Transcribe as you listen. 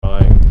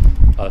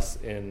us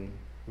in.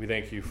 We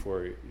thank you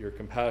for your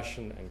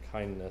compassion and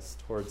kindness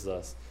towards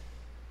us.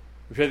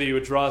 We pray that you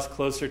would draw us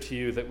closer to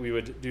you, that we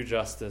would do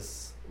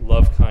justice,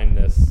 love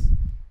kindness,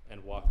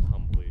 and walk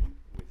humbly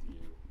with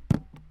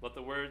you. Let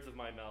the words of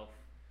my mouth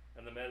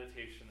and the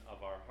meditation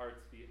of our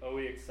hearts be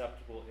always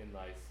acceptable in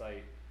thy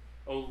sight.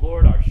 O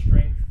Lord, our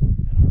strength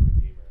and our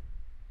Redeemer.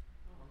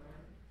 Amen.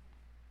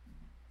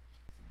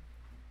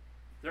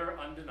 There are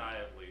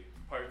undeniably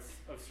parts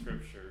of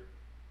Scripture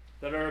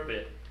that are a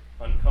bit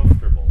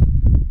uncomfortable.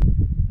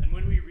 And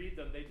when we read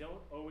them, they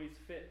don't always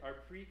fit our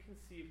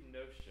preconceived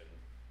notion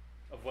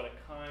of what a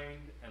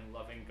kind and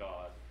loving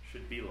God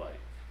should be like.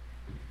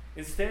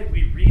 Instead,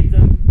 we read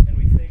them and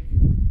we think,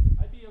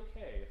 I'd be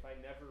okay if I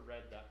never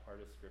read that part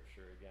of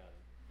Scripture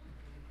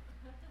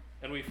again.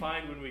 And we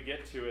find when we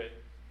get to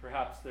it,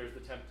 perhaps there's the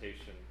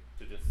temptation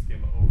to just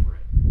skim over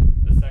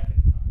it the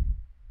second time.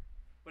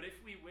 But if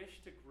we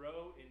wish to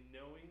grow in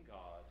knowing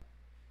God,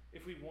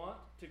 if we want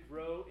to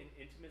grow in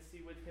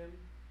intimacy with Him,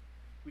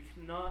 we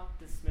cannot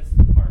dismiss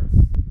the parts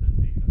that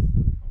make us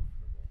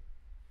uncomfortable.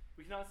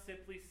 We cannot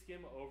simply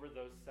skim over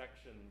those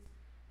sections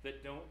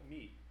that don't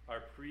meet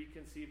our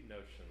preconceived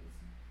notions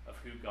of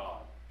who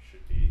God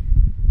should be.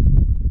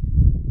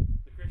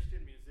 The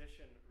Christian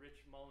musician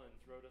Rich Mullins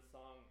wrote a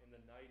song in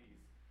the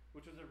 90s,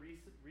 which was a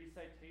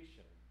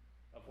recitation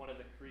of one of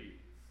the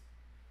creeds.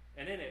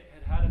 And in it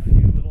had a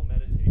few little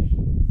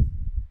meditations.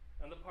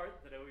 And the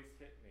part that always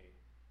hit me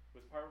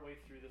was partway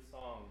through the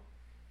song.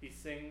 He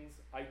sings,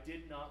 I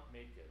did not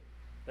make it.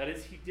 That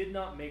is, he did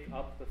not make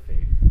up the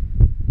faith,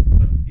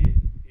 but it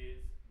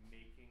is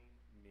making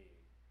me.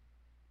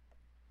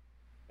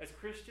 As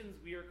Christians,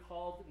 we are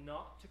called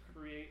not to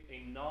create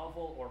a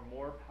novel or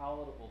more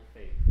palatable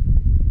faith,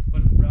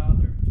 but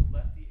rather to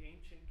let the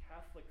ancient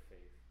Catholic faith,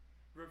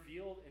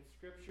 revealed in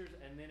Scriptures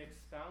and then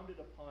expounded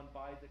upon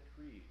by the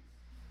creeds,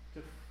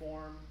 to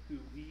form who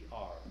we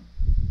are.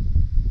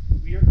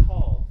 We are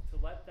called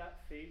to let that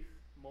faith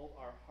mold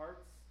our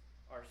hearts,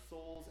 our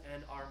souls,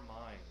 and our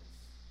minds,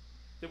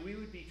 that we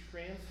would be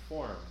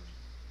transformed,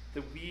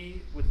 that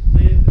we would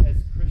live as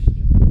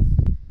Christians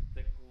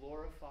that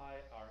glorify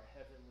our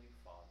Heavenly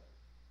Father.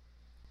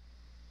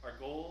 Our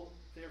goal,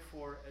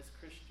 therefore, as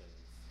Christians,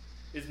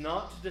 is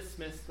not to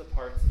dismiss the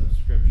parts of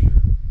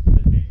Scripture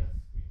that make us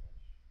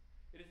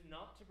squeamish. It is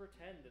not to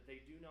pretend that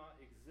they do not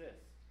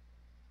exist,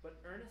 but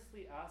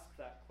earnestly ask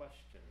that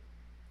question: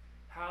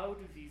 how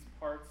do these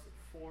parts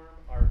form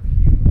our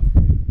view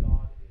of who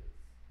God is?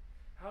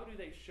 How do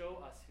they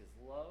show us His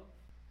love,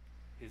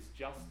 His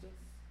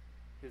justice,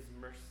 His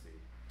mercy?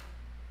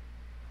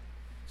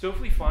 So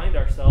if we find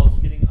ourselves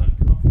getting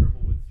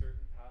uncomfortable with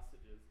certain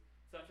passages,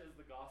 such as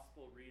the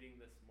gospel reading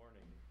this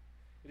morning,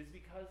 it is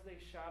because they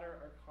shatter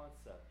our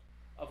concept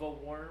of a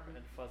warm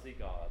and fuzzy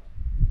God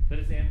that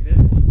is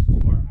ambivalent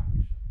to our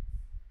actions.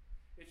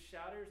 It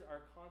shatters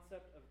our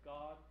concept of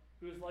God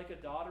who is like a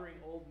doddering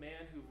old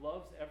man who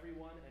loves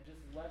everyone and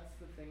just lets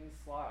the things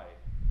slide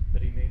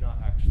that he may not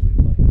actually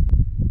like.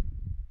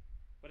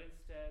 But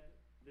instead,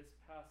 this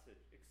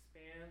passage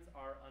expands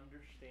our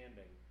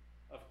understanding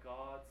of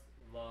God's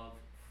love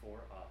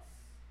for us.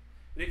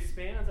 It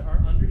expands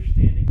our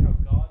understanding how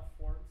God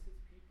forms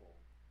His people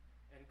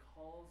and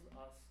calls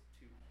us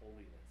to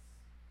holiness.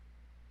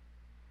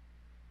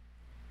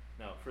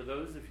 Now, for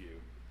those of you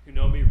who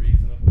know me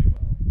reasonably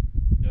well,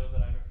 know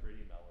that I'm a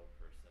pretty mellow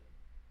person.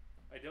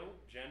 I don't,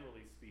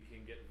 generally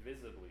speaking, get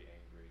visibly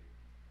angry.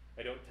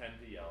 I don't tend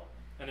to yell.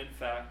 And in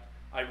fact,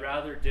 I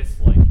rather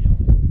dislike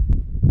yelling.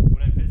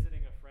 When I'm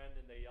visiting a friend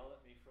and they yell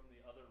at me from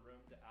the other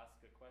room to ask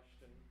a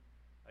question,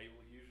 I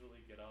will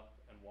usually get up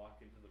and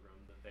walk into the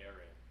room that they are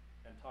in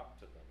and talk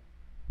to them.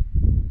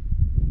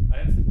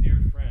 I have some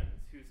dear friends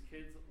whose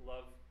kids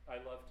I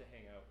love to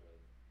hang out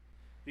with.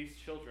 These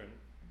children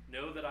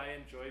know that I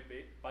enjoy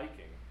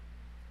biking,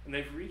 and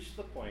they've reached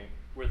the point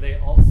where they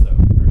also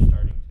are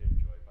starting to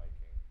enjoy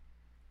biking.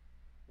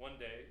 One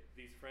day,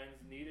 these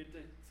friends needed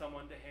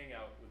someone to hang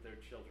out with their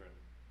children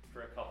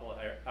for a couple of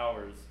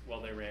hours while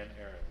they ran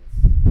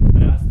errands,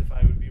 and asked if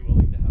I would be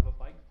willing to have a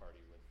bike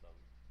party with them,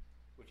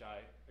 which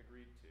I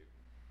agreed to.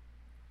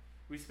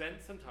 We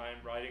spent some time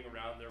riding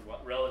around their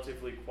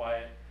relatively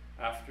quiet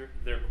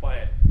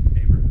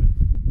neighborhood.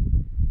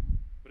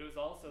 But it was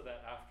also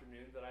that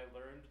afternoon that I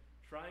learned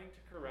trying to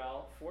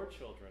corral 4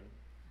 children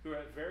who are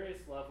at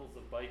various levels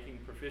of biking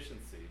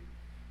proficiency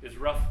is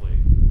roughly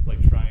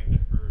like trying to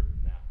herd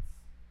gnats.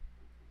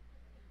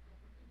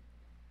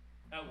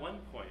 At one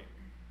point,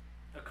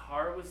 a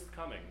car was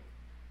coming,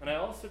 and I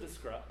also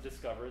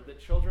discovered that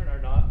children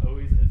are not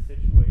always as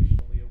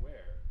situationally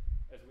aware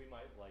as we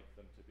might like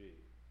them to be.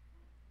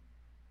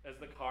 As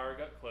the car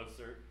got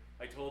closer,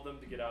 I told them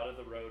to get out of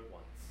the road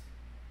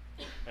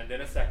once, and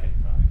then a second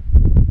time,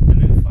 and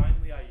then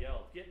finally I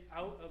yelled, "Get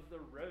out of the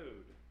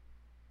road!"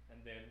 And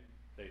then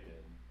they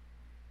did.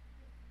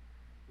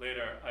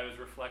 Later, I was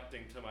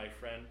reflecting to my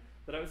friend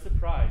that I was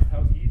surprised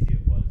how easy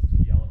it was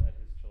to yell at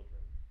his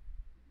children.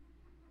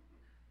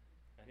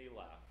 And he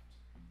laughed.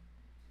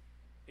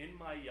 In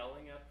my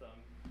yelling at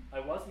them, I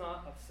was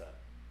not upset.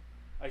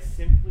 I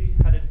simply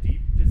had a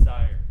deep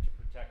desire to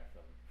protect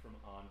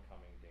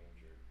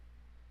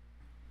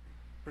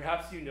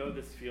Perhaps you know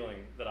this feeling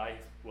that I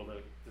will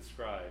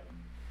describe.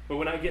 But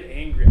when I get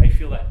angry, I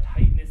feel that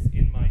tightness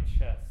in my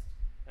chest,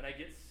 and I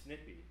get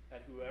snippy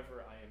at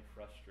whoever I am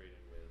frustrated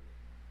with.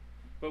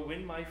 But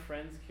when my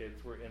friends'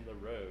 kids were in the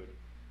road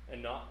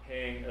and not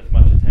paying as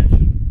much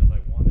attention as I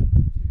wanted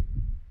them to,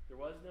 there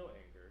was no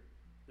anger,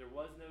 there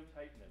was no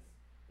tightness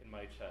in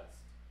my chest,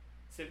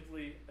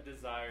 simply a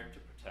desire to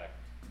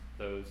protect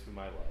those whom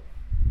I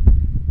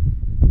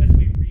love. As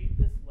we read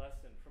this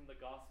lesson from the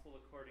Gospel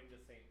according to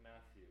St.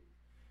 Matthew,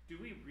 do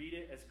we read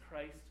it as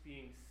Christ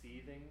being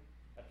seething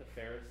at the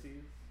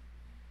Pharisees?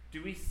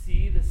 Do we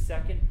see the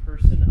second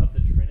person of the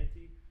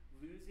Trinity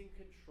losing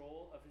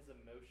control of his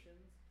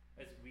emotions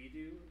as we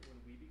do when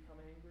we become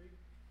angry?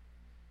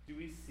 Do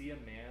we see a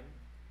man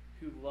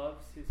who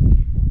loves his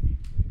people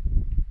deeply,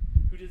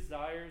 who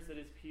desires that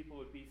his people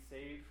would be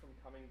saved from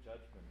coming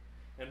judgment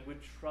and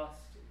would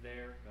trust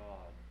their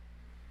God,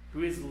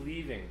 who is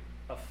leaving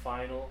a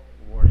final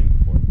warning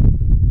for them?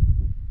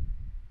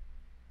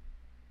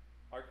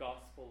 Our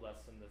gospel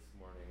lesson this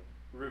morning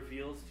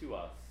reveals to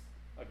us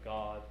a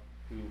God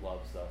who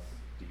loves us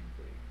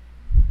deeply.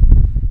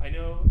 I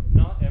know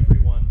not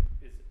everyone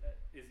is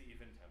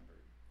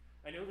even-tempered.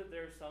 I know that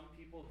there are some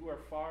people who are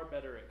far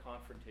better at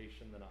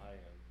confrontation than I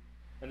am,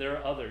 and there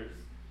are others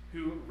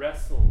who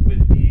wrestle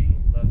with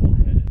being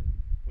level-headed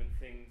when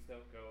things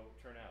don't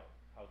turn out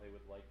how they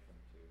would like them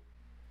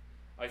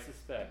to. I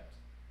suspect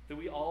that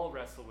we all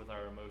wrestle with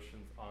our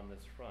emotions on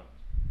this front,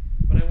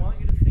 but I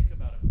want you to think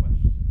about a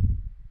question.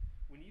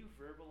 When you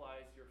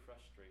verbalize your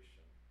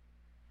frustration,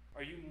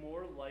 are you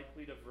more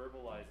likely to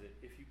verbalize it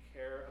if you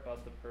care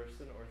about the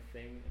person or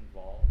thing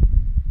involved,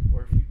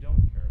 or if you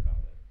don't care about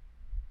it?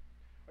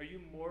 Are you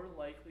more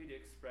likely to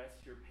express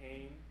your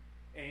pain,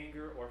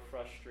 anger, or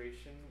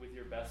frustration with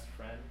your best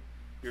friend,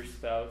 your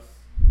spouse,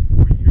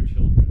 or your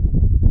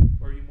children?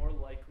 Or are you more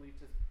likely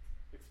to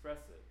express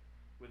it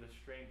with a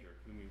stranger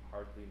whom you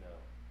hardly know?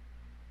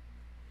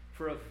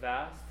 For a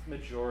vast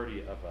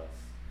majority of us,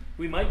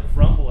 we might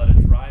grumble at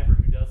a driver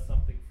who does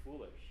something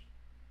foolish,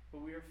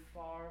 but we are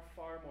far,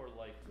 far more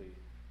likely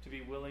to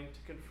be willing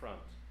to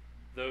confront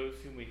those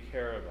whom we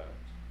care about.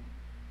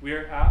 We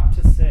are apt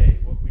to say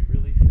what we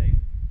really think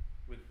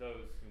with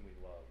those whom we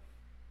love.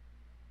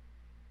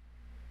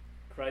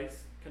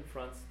 Christ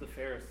confronts the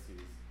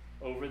Pharisees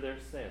over their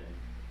sin,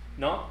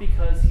 not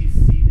because he's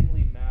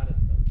seethingly mad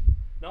at them,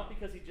 not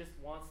because he just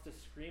wants to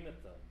scream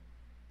at them,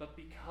 but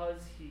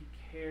because he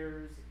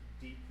cares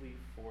deeply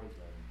for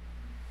them.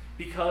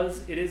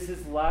 Because it is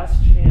his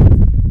last chance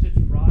to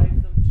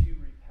drive them to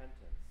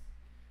repentance.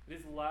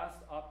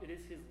 It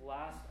is his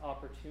last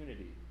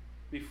opportunity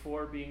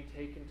before being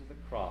taken to the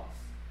cross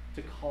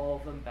to call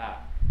them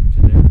back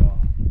to their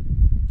God,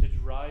 to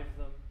drive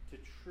them to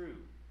true,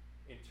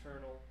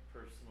 internal,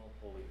 personal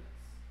holiness.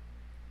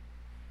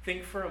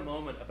 Think for a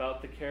moment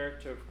about the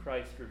character of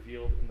Christ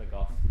revealed in the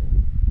gospel.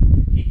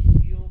 He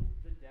healed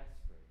the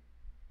desperate.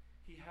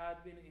 He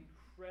had been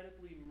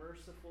incredibly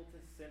merciful to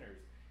sinners,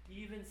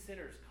 even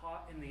sinners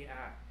caught in the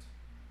act.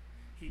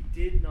 He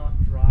did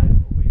not drive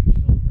away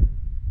children,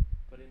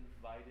 but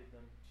invited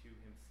them to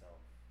himself.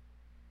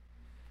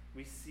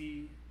 We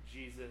see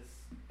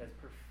Jesus as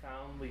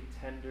profoundly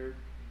tender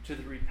to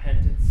the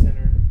repentant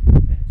sinner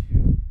and to the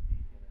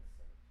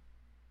innocent.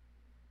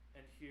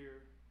 And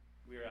here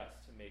we are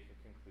asked to make a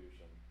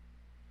conclusion.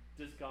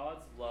 Does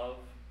God's love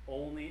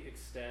only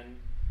extend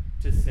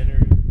to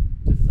sinners,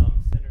 to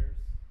some sinners,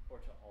 or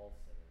to all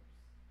sinners?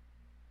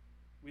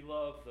 We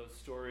love those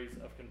stories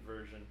of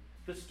conversion,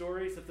 the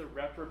stories of the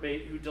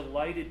reprobate who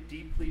delighted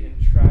deeply in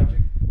the tragic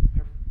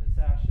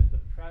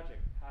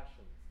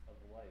passions of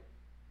life.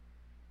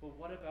 But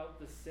what about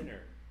the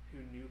sinner who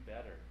knew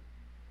better?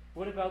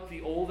 What about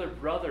the older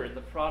brother and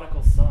the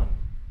prodigal son?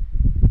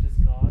 Does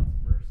God's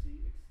mercy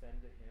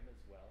extend to him as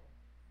well?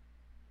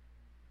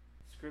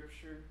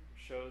 Scripture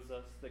shows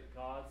us that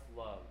God's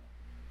love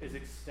is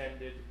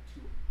extended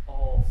to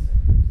all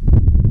sinners,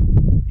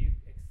 the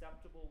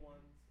acceptable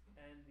ones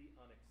and the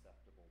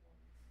unacceptable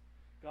ones.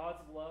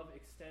 God's love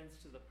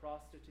extends to the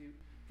prostitute,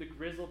 the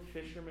grizzled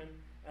fisherman,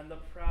 and the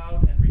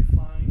proud and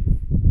refined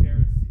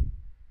Pharisee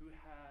who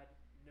had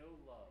no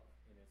love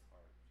in his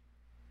heart.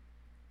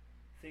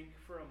 Think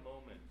for a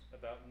moment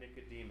about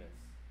Nicodemus.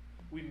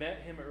 We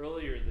met him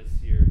earlier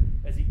this year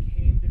as he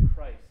came to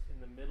Christ in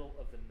the middle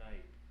of the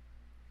night.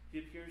 He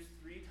appears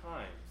 3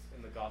 times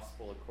in the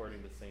Gospel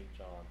according to St.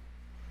 John.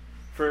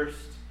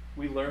 First,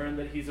 we learn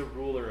that he's a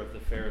ruler of the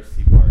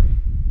Pharisee party.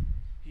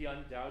 He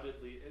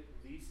undoubtedly, at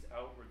least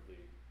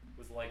outwardly,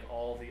 was like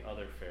all the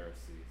other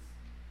Pharisees,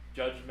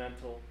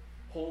 judgmental,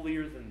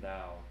 holier than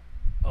thou,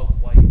 a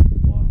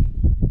whitewashed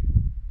Jew.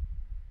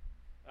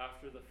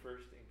 After the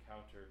first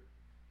encounter,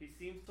 he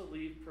seems to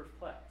leave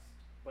perplexed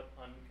but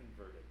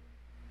unconverted.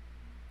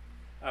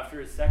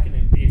 After the second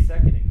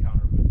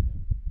encounter with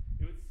him,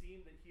 it would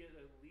seem that he had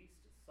at least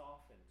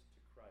softened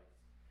to Christ,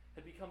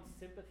 had become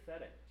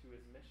sympathetic to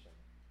his mission.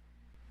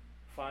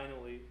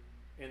 Finally,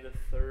 in the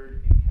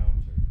third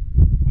encounter,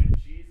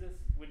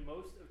 when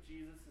most of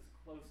Jesus'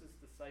 closest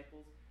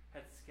disciples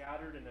had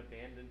scattered and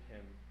abandoned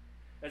him,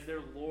 as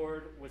their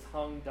Lord was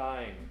hung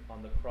dying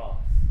on the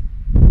cross,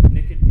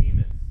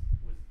 Nicodemus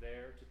was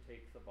there to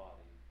take the body.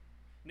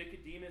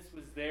 Nicodemus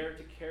was there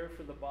to care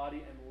for the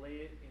body and lay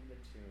it in the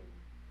tomb.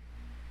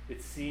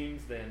 It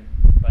seems then,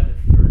 by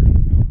the third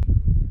encounter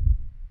with him,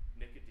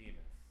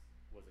 Nicodemus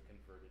was a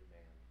converted man.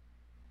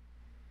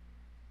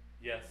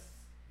 Yes,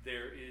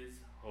 there is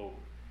hope,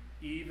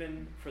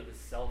 even for the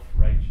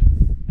self-righteous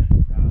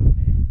and proud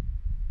man.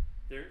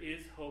 There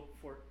is hope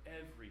for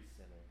every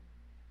sinner.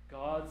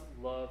 God's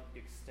love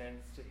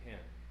extends to him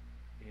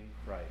in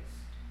Christ.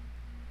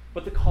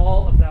 But the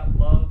call of that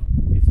love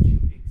is to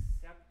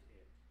accept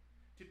it,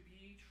 to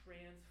be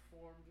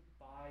transformed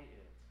by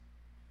it.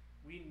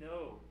 We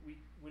know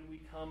when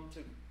we come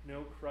to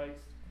know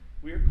Christ,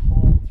 we are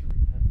called to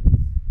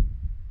repentance,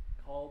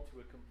 called to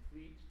a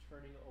complete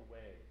turning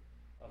away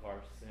of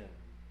our sin,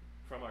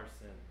 from our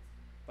sins,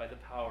 by the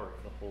power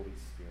of the Holy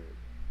Spirit.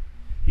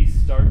 He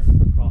starts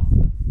the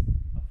process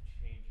of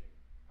changing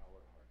our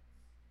hearts.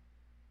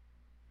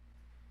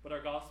 But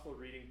our gospel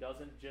reading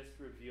doesn't just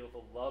reveal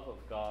the love of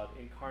God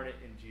incarnate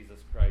in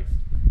Jesus Christ.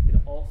 It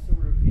also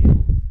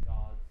reveals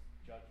God's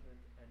judgment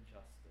and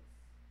justice.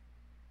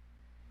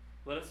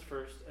 Let us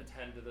first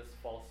attend to this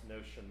false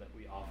notion that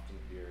we often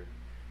hear,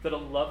 that a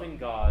loving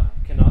God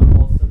cannot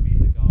also be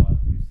the God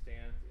who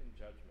stands in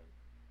judgment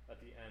at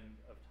the end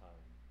of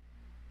time.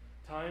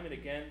 Time and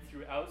again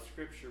throughout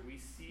Scripture, we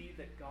see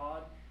that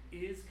God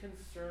is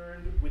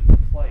concerned with the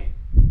plight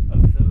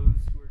of those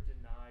who are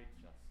denied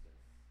justice.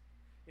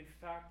 In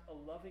fact,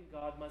 a loving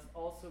God must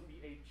also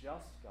be a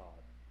just God.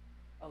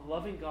 A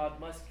loving God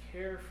must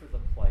care for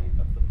the plight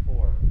of the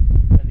poor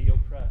and the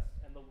oppressed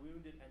and the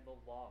wounded and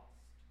the lost.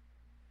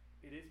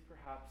 It is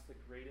perhaps the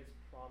greatest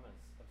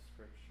promise of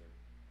Scripture,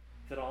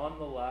 that on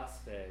the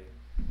last day,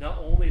 not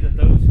only that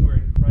those who are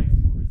in Christ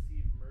will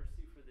receive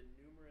mercy for the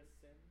numerous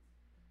sins,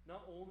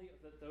 not only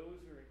that those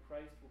who are in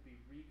Christ will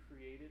be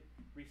recreated,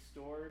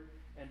 restored,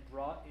 and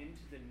brought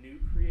into the new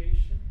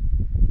creation,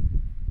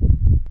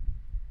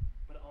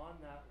 but on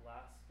that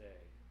last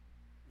day,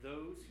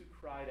 those who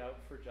cried out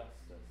for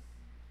justice,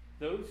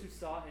 those who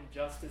saw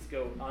injustice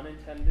go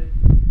unintended,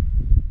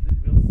 that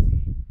will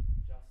see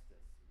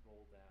justice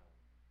roll down.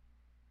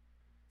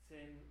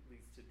 Sin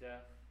leads to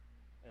death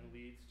and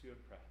leads to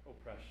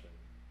oppression.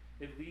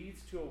 It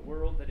leads to a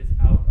world that is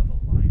out of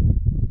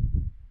alignment.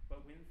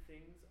 But when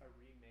things are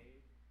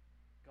remade,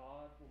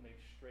 God will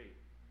make straight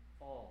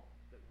all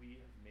that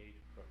we have made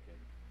crooked.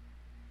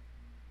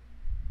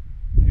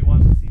 If you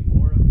want to see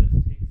more of this,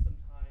 take some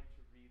time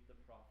to read the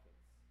prophets.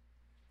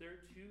 There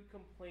are two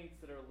complaints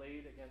that are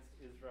laid against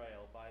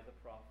Israel by the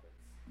prophets.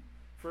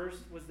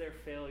 First was their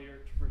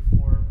failure to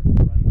perform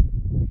right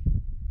worship.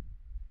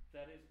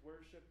 That is,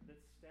 worship that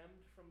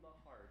stemmed from the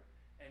heart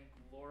and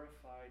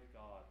glorified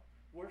God.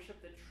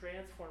 Worship that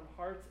transformed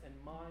hearts and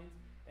minds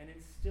and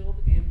instilled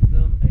in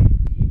them a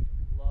deep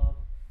love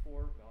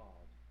for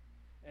God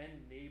and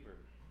neighbor.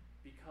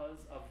 Because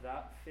of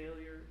that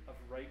failure of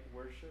right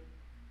worship,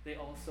 they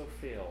also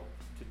failed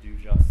to do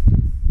justice.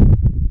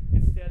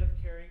 Instead of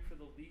caring for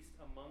the least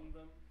among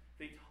them,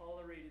 they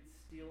tolerated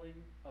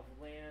stealing of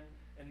land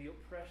and the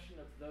oppression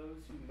of those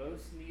who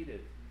most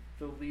needed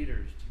the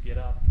leaders to get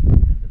up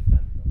and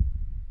defend them.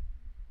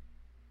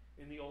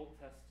 In the Old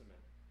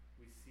Testament,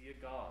 we see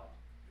a God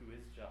who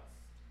is just,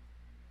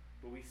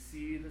 but we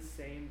see the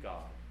same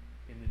God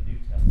in the New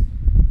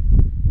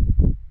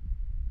Testament.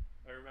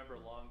 I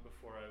remember long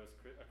before I was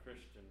a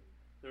Christian,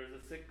 there was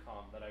a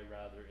sitcom that I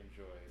rather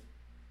enjoyed.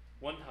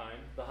 One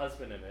time, the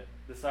husband in it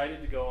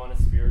decided to go on a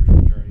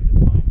spiritual journey to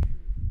find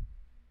truth,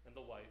 and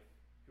the wife,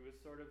 who is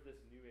sort of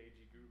this new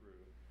agey guru,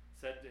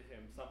 said to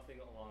him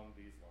something along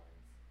these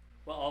lines.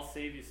 Well, I'll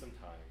save you some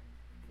time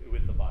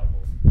with the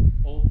Bible.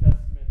 Old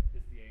Testament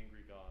is the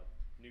angry God.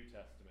 New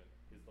Testament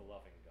is the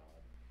loving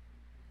God.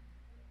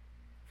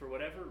 For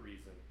whatever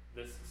reason,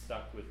 this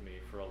stuck with me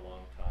for a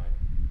long time.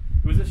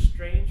 It was a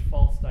strange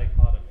false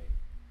dichotomy.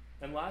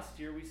 And last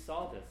year we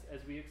saw this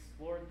as we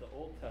explored the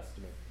Old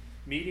Testament,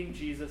 meeting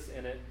Jesus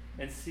in it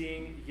and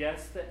seeing,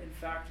 yes, that in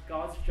fact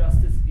God's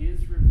justice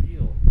is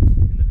revealed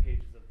in the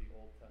pages of the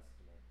Old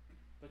Testament.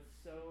 But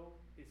so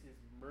is his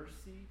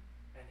mercy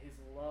and his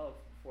love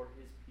for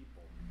his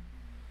people.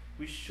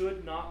 We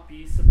should not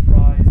be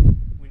surprised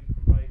when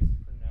Christ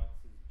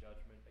pronounces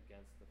judgment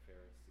against the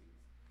Pharisees.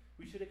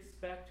 We should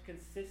expect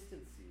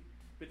consistency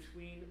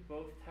between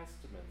both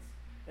testaments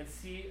and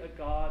see a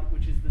God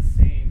which is the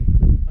same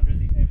under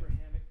the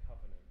Abrahamic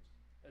covenant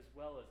as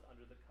well as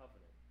under the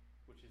covenant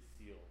which is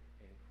sealed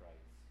in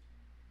Christ.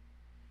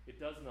 It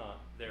does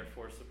not,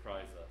 therefore,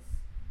 surprise us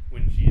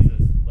when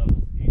Jesus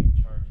levels 8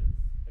 charges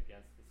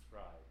against the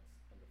scribes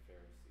and the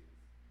Pharisees.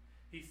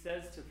 He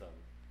says to them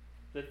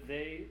that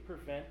they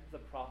prevent the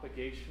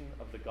propagation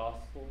of the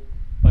gospel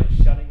by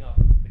shutting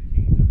up the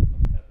kingdom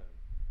of heaven,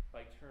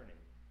 by turning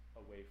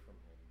away from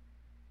him.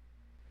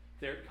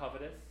 They're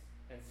covetous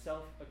and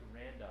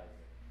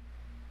self-aggrandizing.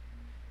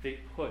 They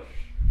push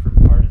for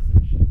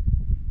partisanship,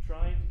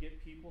 trying to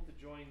get people to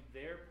join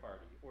their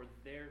party or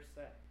their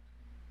sect.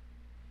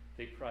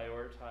 They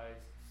prioritize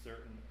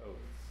certain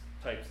oaths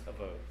types of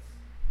oaths.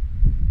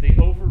 They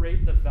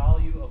overrate the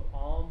value of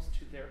alms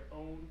to their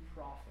own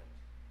profit.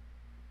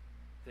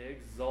 They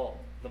exalt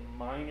the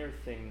minor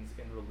things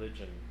in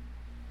religion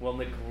while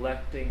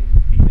neglecting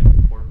the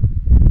important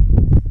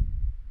things.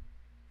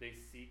 They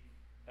seek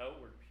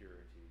outward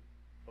purity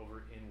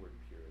over inward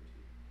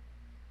purity.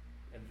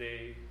 And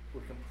they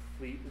were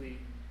completely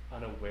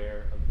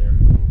unaware of their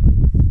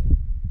own sin.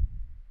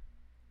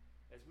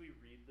 As we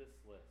read this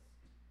list,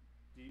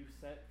 do you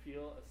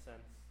feel a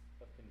sense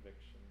of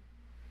conviction?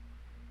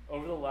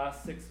 Over the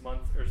last 6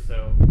 months or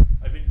so,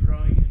 I've been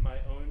growing in my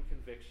own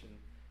conviction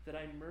that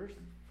I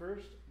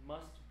first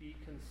must be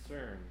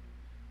concerned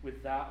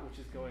with that which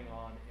is going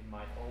on in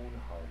my own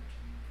heart.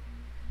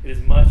 It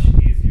is much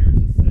easier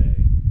to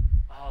say,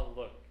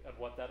 look at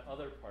what that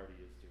other party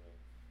is doing.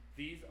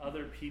 These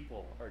other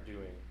people are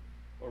doing,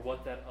 or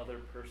what that other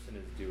person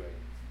is doing.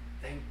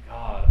 Thank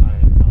God I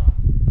am not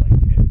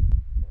like him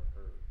or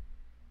her.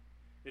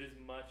 It is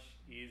much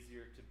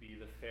easier to be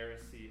the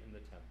Pharisee in the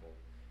temple,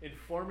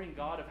 informing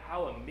God of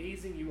how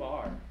amazing you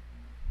are,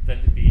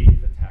 than to be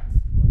the tax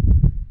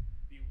collector,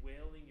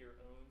 bewailing your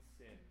own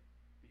sin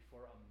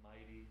before a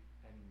mighty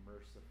and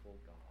merciful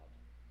God.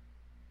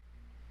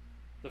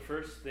 The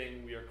first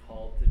thing we are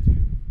called to do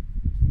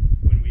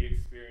when we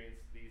experience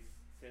these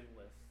sin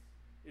lists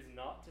is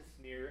not to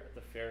sneer at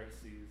the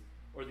Pharisees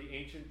or the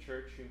ancient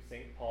church whom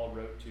St. Paul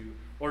wrote to,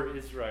 or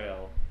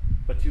Israel,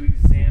 but to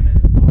examine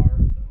our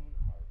own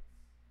hearts.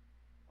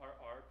 Are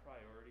our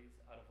priorities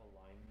out of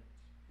alignment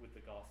with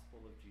the gospel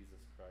of Jesus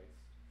Christ?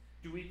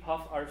 Do we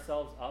puff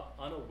ourselves up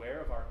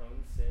unaware of our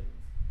own sins?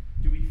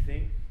 Do we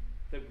think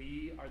that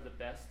we are the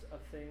best of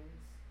things?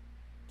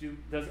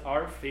 Does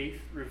our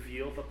faith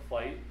reveal the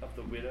plight of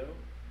the widow,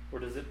 or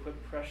does it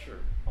put pressure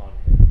on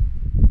him?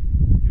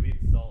 Do we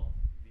exalt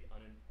the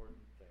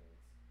unimportant things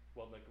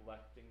while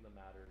neglecting the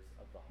matters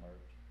of the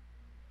heart?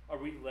 Are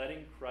we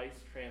letting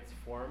Christ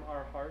transform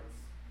our hearts?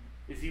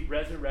 Is he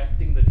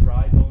resurrecting the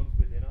dry bones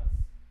within us,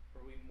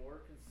 or are we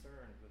more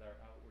concerned with our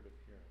outward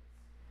appearance?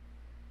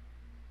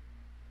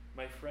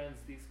 My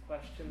friends, these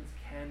questions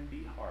can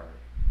be hard.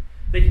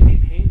 They can be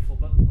painful,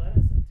 but let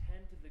us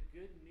attend to the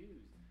good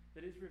news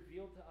that is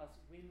revealed to us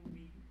when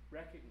we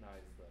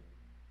recognize them.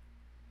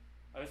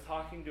 I was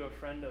talking to a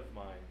friend of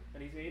mine,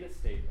 and he's made a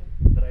statement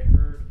that I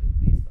heard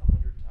at least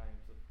 100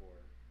 times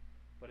before,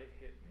 but it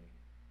hit me.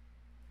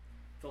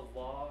 The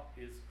law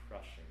is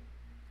crushing,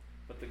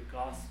 but the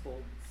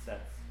gospel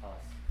sets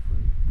us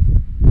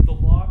free. The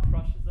law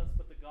crushes us,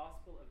 but the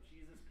gospel of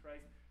Jesus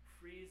Christ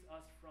frees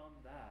us from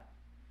that.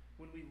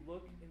 When we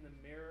look in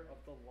the mirror of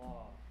the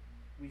law,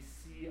 we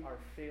see our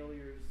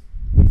failures,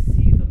 we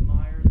see the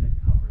mire that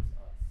covers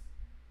us,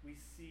 we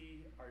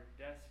see our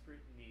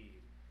desperate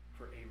need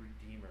for a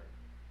Redeemer.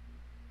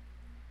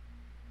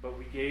 But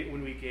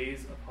when we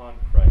gaze upon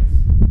Christ,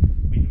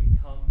 when we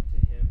come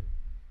to him,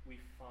 we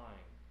find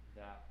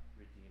that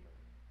Redeemer.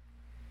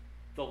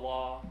 The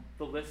law,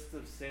 the list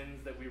of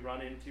sins that we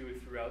run into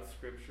throughout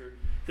Scripture,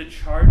 the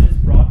charges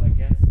brought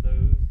against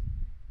those,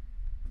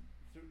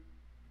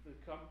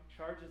 the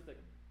charges that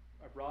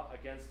are brought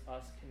against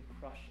us can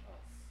crush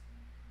us.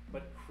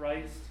 But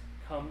Christ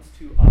comes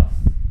to us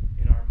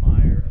in our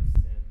mire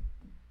of sin,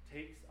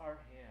 takes our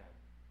hand,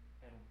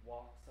 and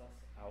walks us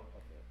out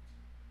of it.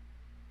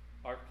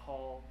 Our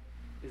call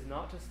is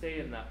not to stay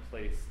in that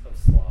place of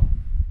sloth,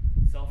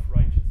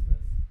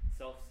 self-righteousness,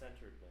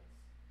 self-centeredness,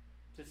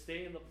 to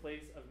stay in the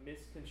place of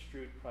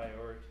misconstrued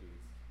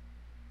priorities,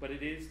 but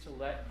it is to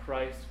let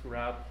Christ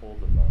grab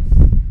hold of us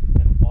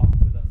and walk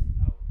with us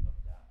out of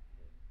that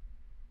pit.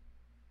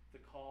 The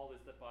call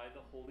is that by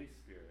the Holy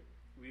Spirit,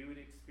 we would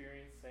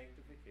experience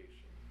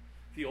sanctification.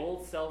 The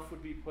old self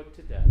would be put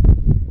to death,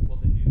 while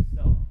the new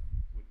self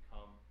would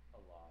come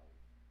alive.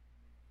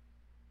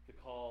 The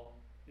call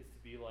is to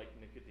be like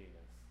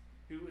Nicodemus,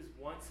 who was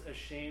once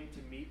ashamed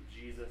to meet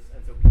Jesus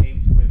and so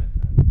came to him at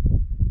night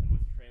and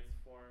was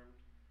transformed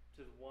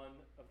to one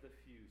of the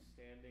few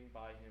standing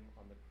by him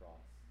on the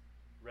cross,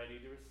 ready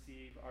to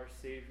receive our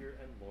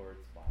Savior and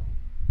Lord's body.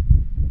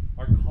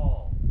 Our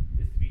call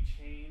is to be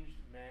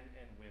changed men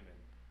and women,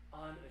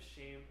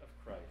 unashamed of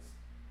Christ,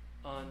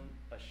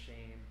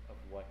 unashamed of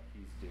what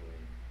he's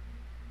doing.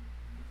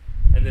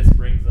 And this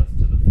brings us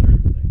to the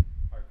third thing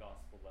our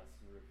gospel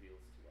lesson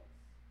reveals to us.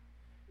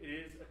 It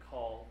is a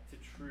call to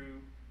true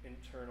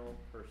internal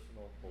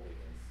personal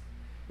holiness.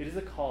 It is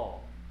a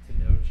call to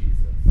know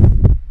Jesus.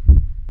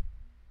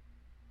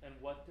 And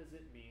what does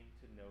it mean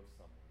to know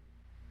someone?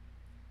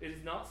 It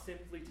is not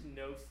simply to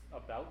know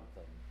about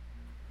them.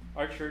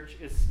 Our church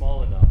is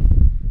small enough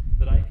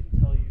that I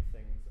can tell you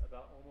things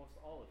about almost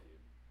all of you.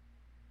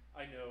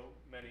 I know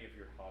many of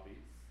your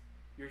hobbies,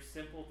 your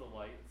simple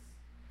delights.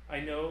 I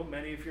know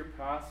many of your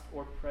past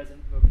or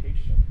present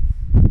vocations.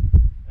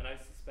 And I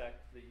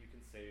suspect that you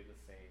can say the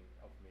same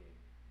of me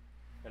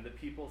and the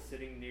people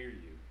sitting near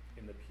you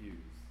in the pews.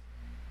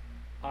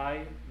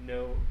 I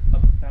know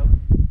about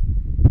you.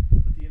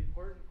 But the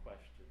important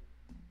question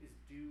is,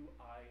 do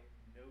I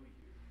know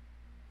you?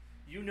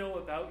 You know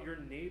about your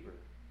neighbor,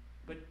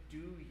 but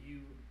do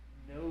you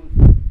know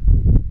them?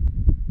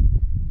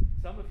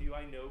 you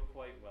I know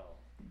quite well.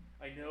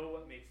 I know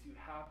what makes you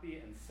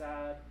happy and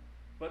sad,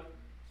 but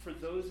for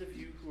those of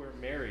you who are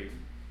married,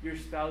 your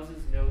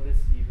spouses know this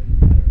even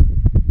better.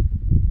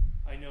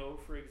 I know,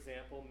 for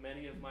example,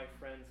 many of my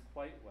friends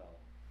quite well,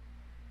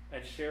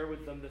 and share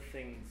with them the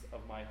things of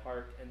my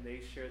heart, and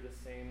they share the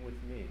same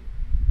with me.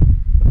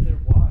 But their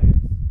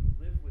wives,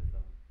 who live with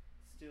them,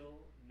 still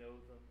know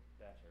them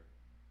better.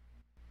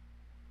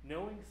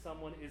 Knowing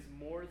someone is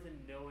more than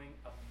knowing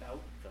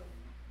about them.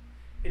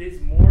 It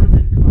is more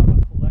than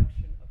a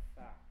collection of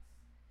facts.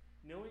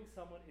 Knowing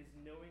someone is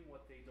knowing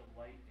what they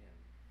delight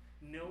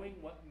in, knowing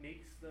what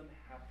makes them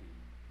happy,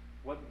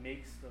 what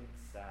makes them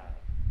sad.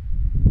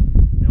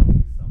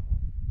 Knowing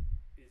someone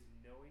is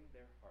knowing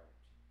their heart.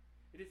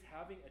 It is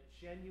having a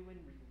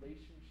genuine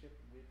relationship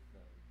with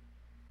them.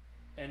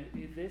 And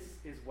this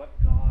is what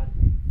God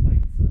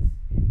invites us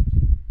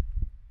into,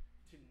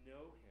 to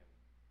know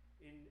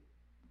him,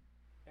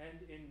 and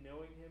in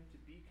knowing him to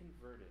be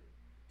converted,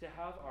 to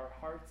have our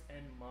hearts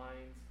and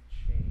minds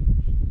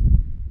changed.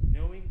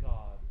 Knowing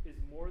God is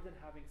more than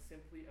having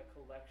simply a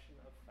collection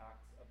of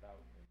facts about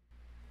him,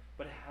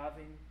 but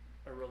having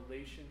a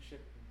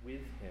relationship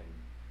with him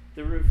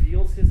that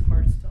reveals his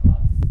hearts to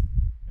us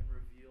and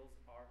reveals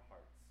our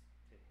hearts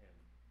to him.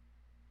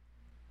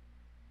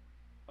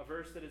 A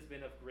verse that has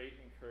been of great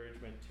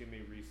encouragement to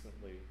me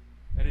recently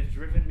and has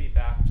driven me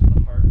back to the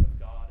heart of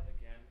God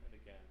again and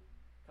again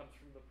comes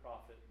from the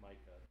prophet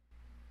Micah.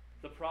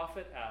 The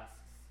prophet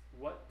asks,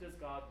 what does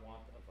God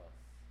want of us?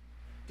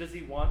 Does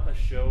he want a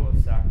show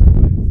of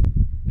sacrifice?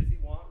 Does he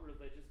want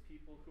religious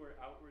people who are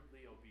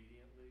outwardly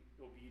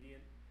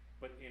obedient,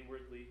 but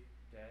inwardly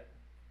dead?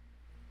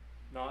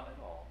 Not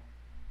at all.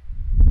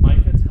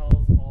 Micah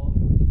tells all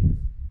who would hear,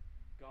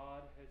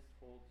 God has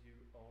told you,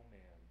 O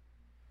man,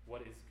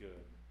 what is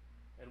good,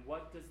 and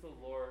what does the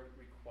Lord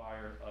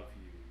require of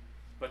you,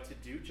 but to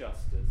do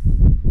justice,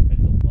 and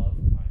to love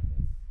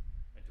kindness,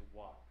 and to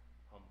walk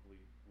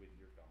humbly with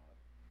your God.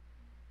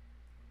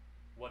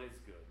 What is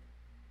good?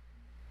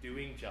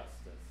 Doing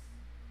justice,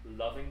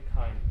 loving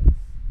kindness,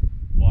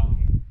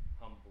 walking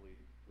humbly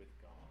with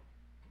God.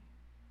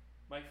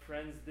 My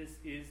friends, this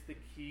is the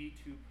key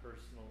to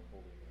personal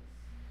holiness.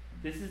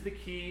 This is the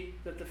key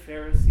that the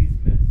Pharisees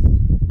missed.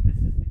 This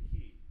is the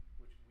key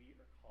which we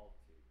are called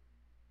to.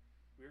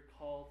 We are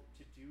called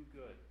to do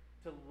good,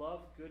 to love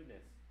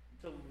goodness,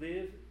 to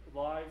live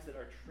lives that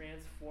are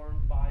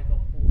transformed by the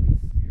Holy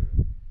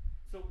Spirit.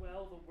 So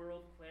while the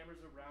world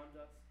clamors around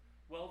us,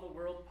 while the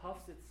world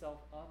puffs itself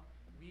up,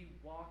 we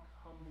walk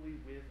humbly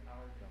with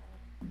our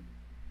God.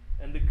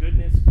 And the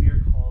goodness we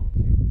are called to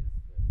is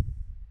this: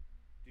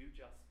 do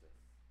justice.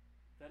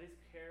 That is,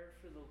 care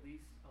for the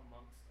least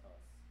amongst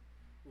us.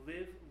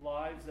 Live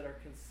lives that are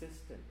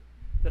consistent,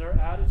 that our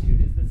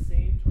attitude is the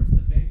same towards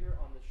the beggar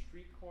on the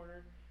street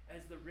corner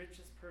as the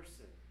richest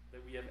person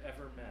that we have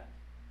ever met.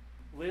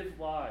 Live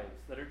lives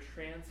that are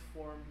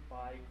transformed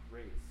by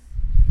grace.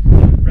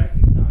 That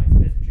recognize,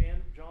 as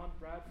John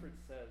Bradford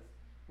says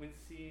when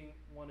seeing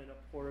one in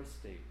a poor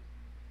estate,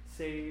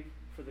 save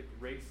for the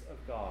grace of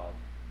God,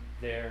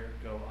 there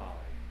go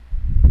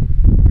I.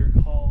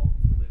 We're called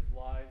to live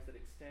lives that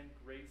extend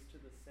grace to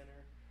the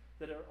sinner,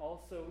 that are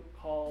also the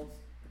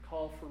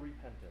call for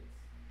repentance,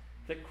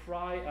 that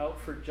cry out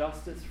for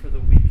justice for the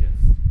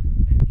weakest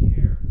and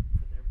care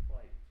for their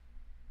plight.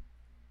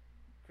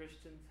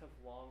 Christians have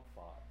long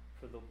fought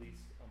for the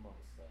least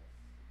amongst us.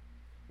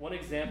 One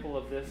example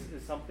of this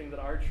is something that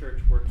our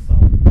church works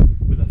on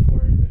with a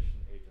foreign mission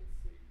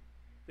agency.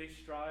 They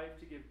strive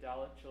to give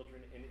Dalit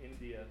children in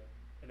India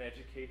an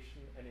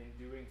education, and in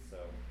doing so,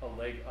 a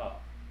leg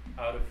up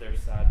out of their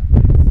sad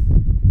place.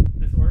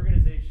 This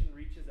organization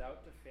reaches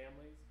out to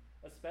families,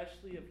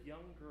 especially of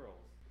young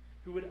girls,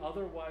 who would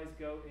otherwise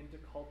go into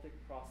cultic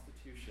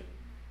prostitution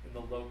in the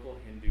local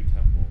Hindu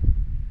temple,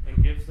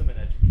 and gives them an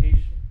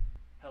education,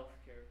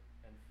 healthcare,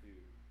 and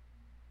food.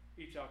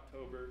 Each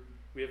October,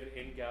 we have an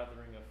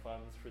in-gathering of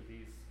funds for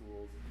these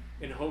schools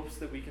in hopes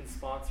that we can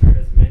sponsor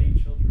as many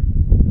children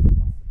as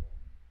possible.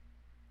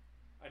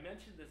 I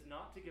mention this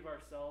not to give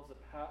ourselves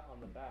a pat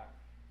on the back,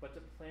 but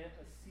to plant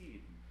a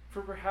seed,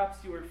 for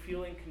perhaps you are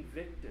feeling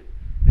convicted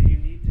that you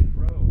need to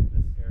grow in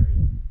this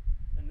area,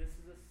 and this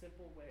is a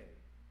simple way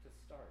to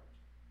start.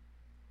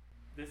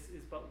 This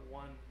is but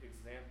one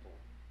example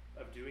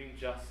of doing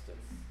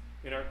justice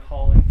in our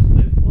calling to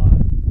live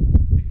lives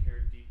that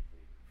care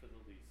deeply for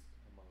the least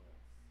among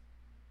us.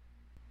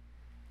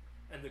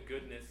 And the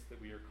goodness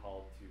that we are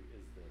called to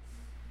is this: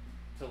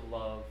 to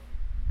love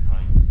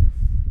kindness.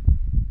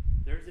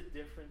 There's a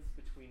difference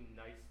between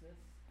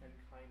niceness and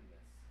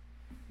kindness.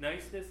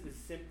 Niceness is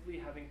simply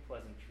having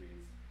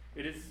pleasantries.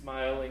 It is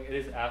smiling. It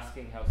is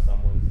asking how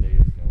someone's day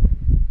is going.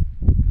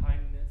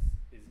 Kindness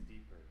is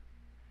deeper.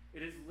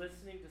 It is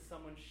listening to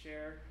someone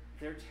share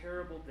their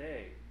terrible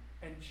day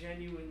and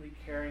genuinely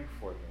caring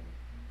for them.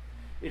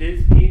 It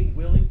is being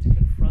willing to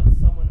confront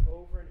someone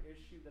over an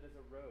issue that has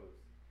arose,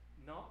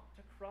 not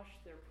to crush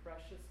their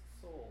precious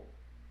soul,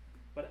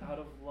 but out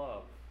of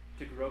love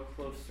to grow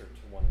closer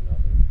to one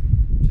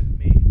another, to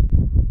make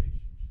your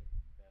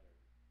relationship better.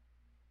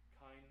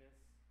 Kindness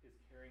is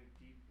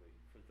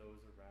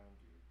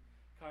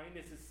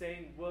Kindness is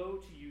saying, "Woe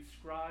to you,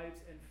 scribes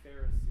and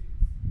Pharisees."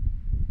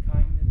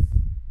 Kindness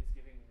is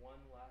giving one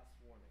last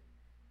warning.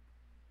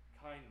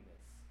 Kindness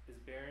is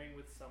bearing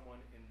with someone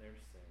in their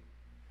sin,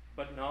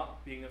 but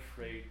not being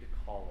afraid to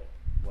call it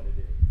what it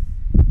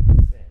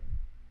is, sin.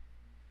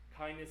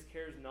 Kindness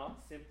cares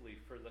not simply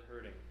for the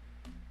hurting.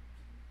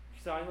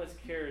 Kindness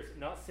cares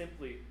not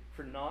simply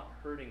for not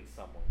hurting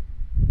someone,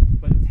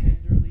 but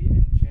tenderly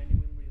and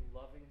genuinely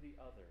loving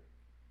the other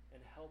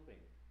and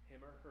helping him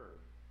or her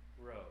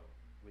grow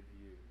with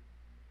you.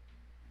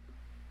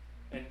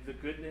 And the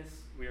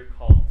goodness we are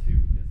called to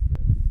is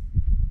this: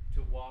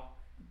 to walk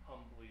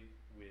humbly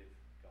with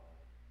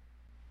God.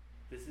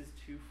 This is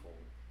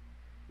twofold.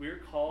 We are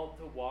called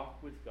to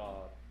walk with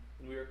God,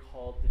 and we are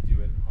called to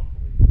do it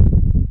humbly.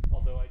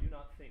 Although I do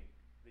not think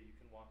that you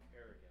can walk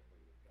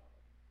arrogantly with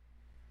God.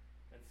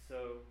 And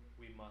so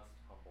we must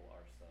humble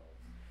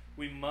ourselves.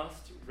 We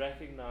must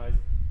recognize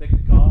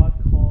that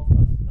God calls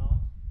us not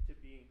to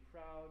being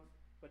proud,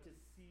 but to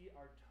see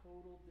our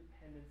total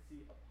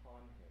dependency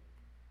upon him.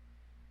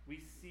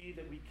 We see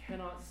that we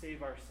cannot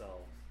save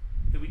ourselves,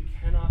 that we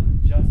cannot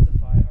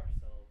justify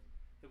ourselves,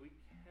 that we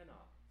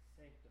cannot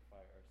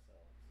sanctify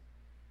ourselves.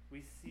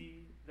 We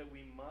see that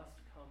we must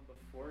come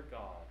before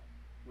God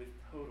with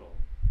total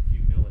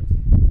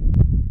humility.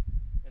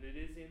 And it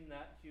is in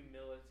that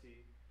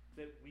humility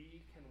that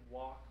we can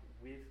walk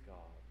with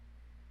God.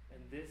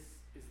 And this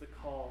is the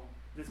call.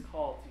 This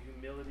call to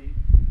humility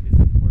is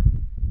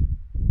important.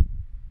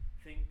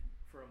 Think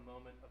for a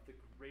moment of the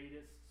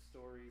greatest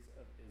stories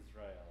of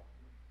Israel.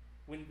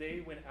 When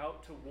they went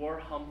out to war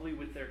humbly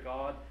with their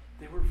God,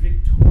 they were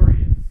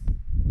victorious.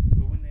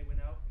 But when they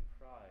went out in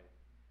pride,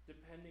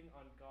 depending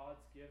on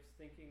God's gifts,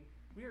 thinking,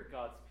 we are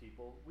God's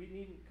people, we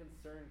needn't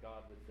concern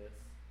God with this,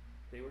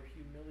 they were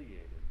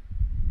humiliated.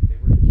 They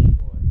were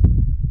destroyed.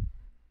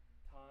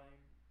 Time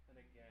and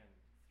again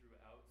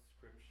throughout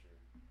Scripture,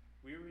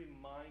 we are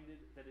reminded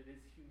that it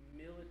is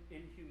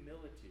in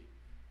humility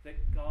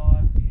that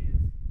God is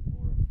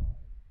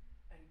glorified.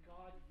 And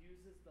God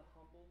uses the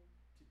humble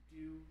to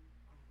do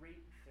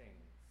great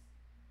things.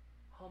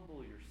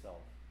 Humble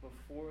yourself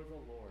before the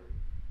Lord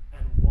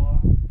and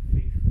walk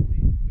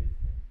faithfully with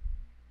him,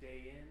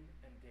 day in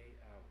and day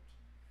out.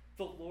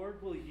 The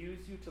Lord will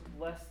use you to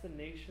bless the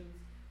nations,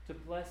 to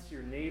bless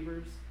your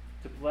neighbors,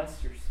 to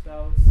bless your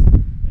spouse,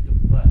 and to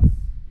bless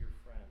your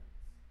friends.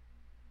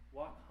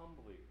 Walk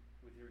humbly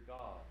with your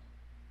God,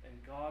 and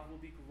God will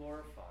be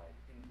glorified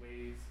in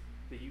ways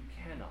that you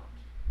cannot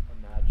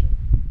imagine.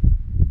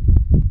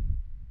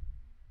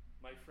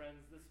 My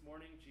friends, this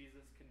morning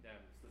Jesus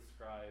condemns the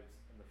scribes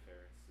and the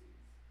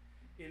Pharisees.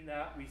 In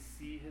that we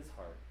see his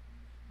heart.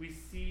 We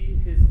see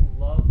his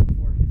love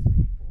for his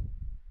people,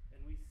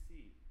 and we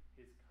see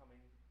his coming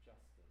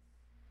justice.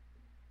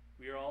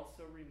 We are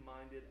also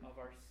reminded of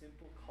our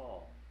simple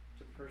call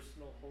to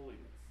personal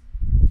holiness,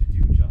 to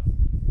do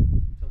justice,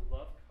 to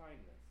love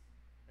kindness,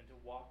 and to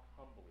walk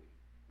humbly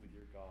with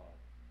your God.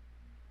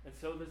 And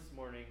so this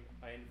morning,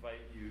 I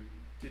invite you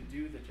to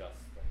do the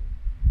just thing,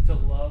 to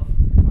love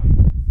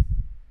kindness,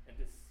 and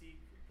to seek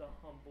the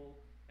humble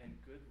and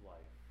good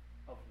life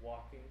of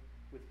walking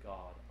with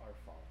God our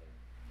Father.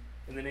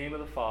 In the name of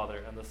the Father,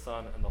 and the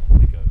Son, and the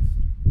Holy Ghost.